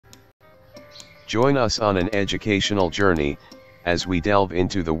Join us on an educational journey, as we delve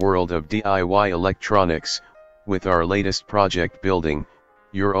into the world of DIY electronics, with our latest project building,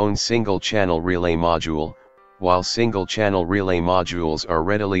 your own single-channel relay module, while single-channel relay modules are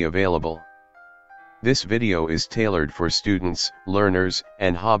readily available. This video is tailored for students, learners,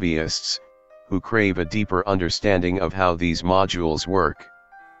 and hobbyists, who crave a deeper understanding of how these modules work.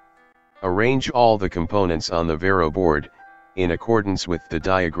 Arrange all the components on the Vero board, in accordance with the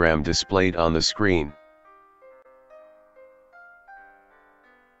diagram displayed on the screen.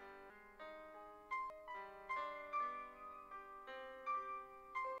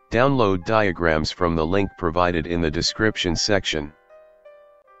 Download diagrams from the link provided in the description section.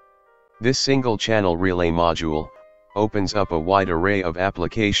 This single-channel relay module opens up a wide array of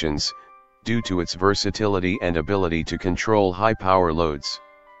applications, due to its versatility and ability to control high power loads.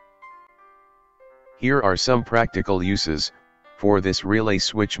 Here are some practical uses for this relay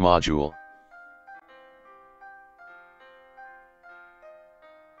switch module.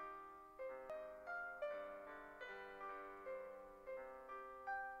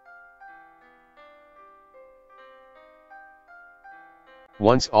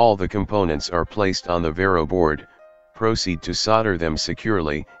 Once all the components are placed on the Vero board, proceed to solder them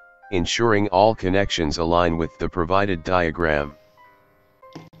securely, ensuring all connections align with the provided diagram.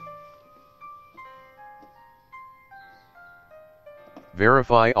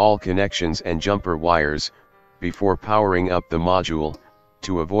 Verify all connections and jumper wires, before powering up the module,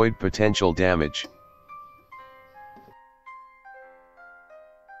 to avoid potential damage.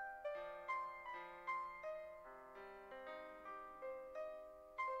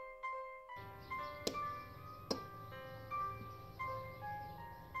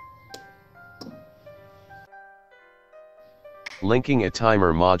 Linking a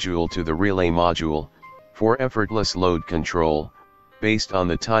timer module to the relay module, for effortless load control, based on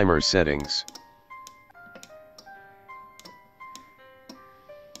the timer settings.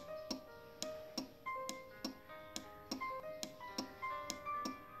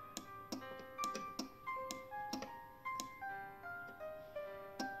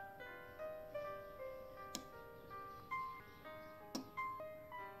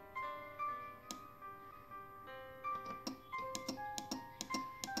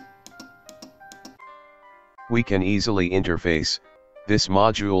 We can easily interface this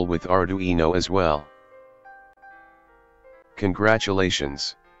module with Arduino as well.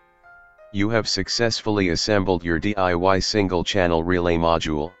 Congratulations! You have successfully assembled your DIY single-channel relay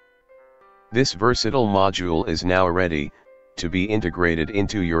module. This versatile module is now ready to be integrated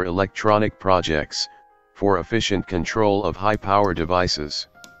into your electronic projects for efficient control of high-power devices.